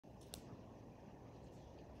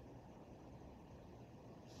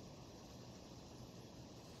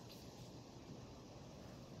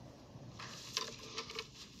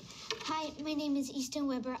Hi, my name is Easton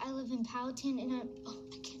Weber. I live in Powhatan, and oh,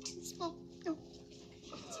 I can't do this, Mom. No.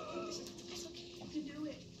 It's okay. You can do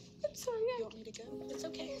it. I'm sorry. You want me to go? It's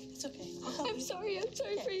okay. It's okay. I'm sorry. I'm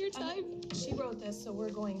sorry for your time. She wrote this, so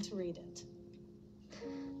we're going to read it.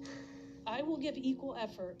 I will give equal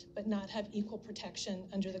effort, but not have equal protection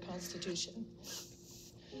under the Constitution.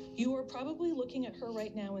 You are probably looking at her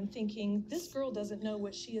right now and thinking, this girl doesn't know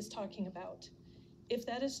what she is talking about. If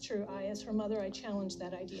that is true, I, as her mother, I challenge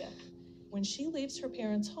that idea. When she leaves her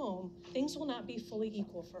parents' home, things will not be fully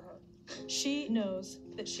equal for her. She knows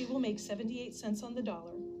that she will make 78 cents on the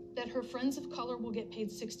dollar, that her friends of color will get paid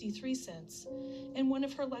 63 cents, and one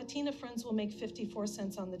of her Latina friends will make 54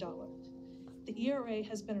 cents on the dollar. The ERA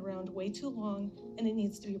has been around way too long, and it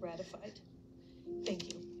needs to be ratified.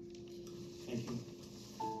 Thank you. Thank you.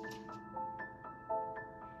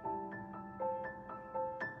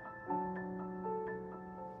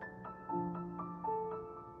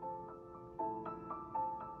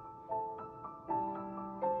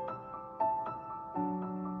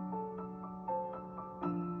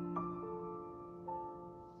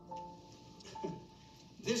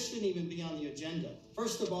 This shouldn't even be on the agenda.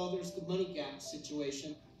 First of all, there's the money gap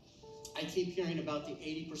situation. I keep hearing about the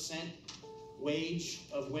 80% wage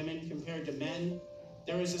of women compared to men.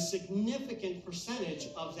 There is a significant percentage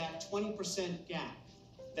of that 20% gap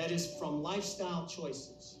that is from lifestyle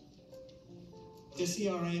choices. This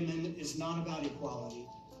ERA amendment is not about equality.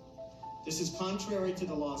 This is contrary to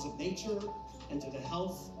the laws of nature and to the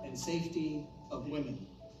health and safety of women.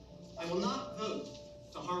 I will not vote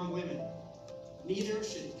to harm women. Neither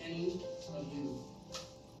should any of you.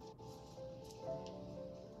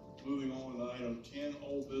 Moving on to item 10,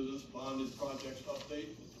 old business bonded projects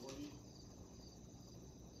update. Majority.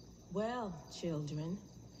 Well, children,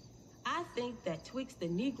 I think that twixt the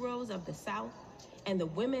Negroes of the South and the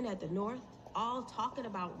women at the North all talking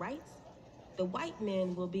about rights, the white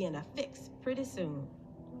men will be in a fix pretty soon.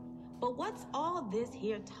 But what's all this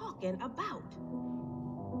here talking about?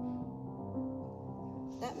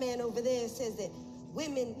 That man over there says that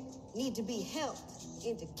women need to be helped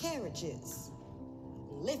into carriages,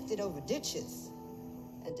 lifted over ditches,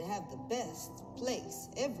 and to have the best place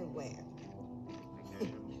everywhere.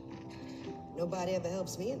 Nobody ever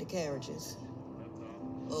helps me into carriages,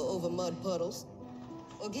 or over mud puddles,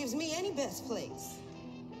 or gives me any best place.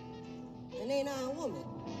 And ain't I a woman?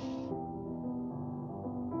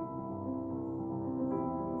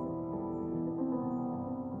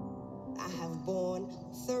 I have borne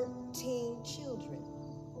 13 children,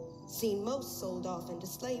 seen most sold off into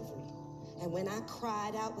slavery. And when I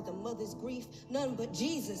cried out with a mother's grief, none but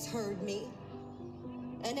Jesus heard me.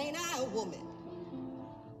 And ain't I a woman?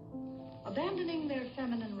 Abandoning their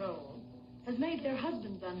feminine role has made their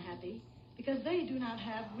husbands unhappy because they do not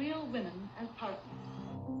have real women as partners.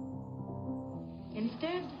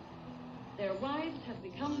 Instead, their wives have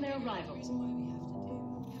become their rivals.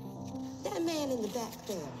 That man in the back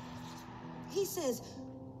there, he says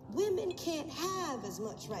women can't have as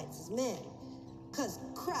much rights as men because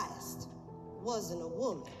Christ wasn't a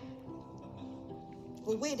woman.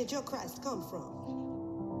 Well, where did your Christ come from?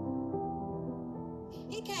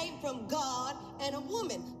 He came from God and a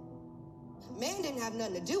woman. Man didn't have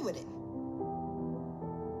nothing to do with it.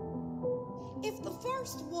 If the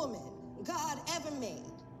first woman God ever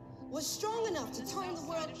made was strong enough to turn the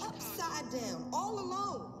world upside down all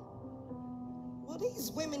alone, well,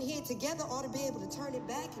 these women here together ought to be able to turn it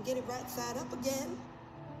back and get it right side up again.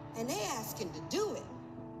 And they asking to do it.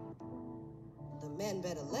 The men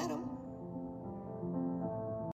better let them.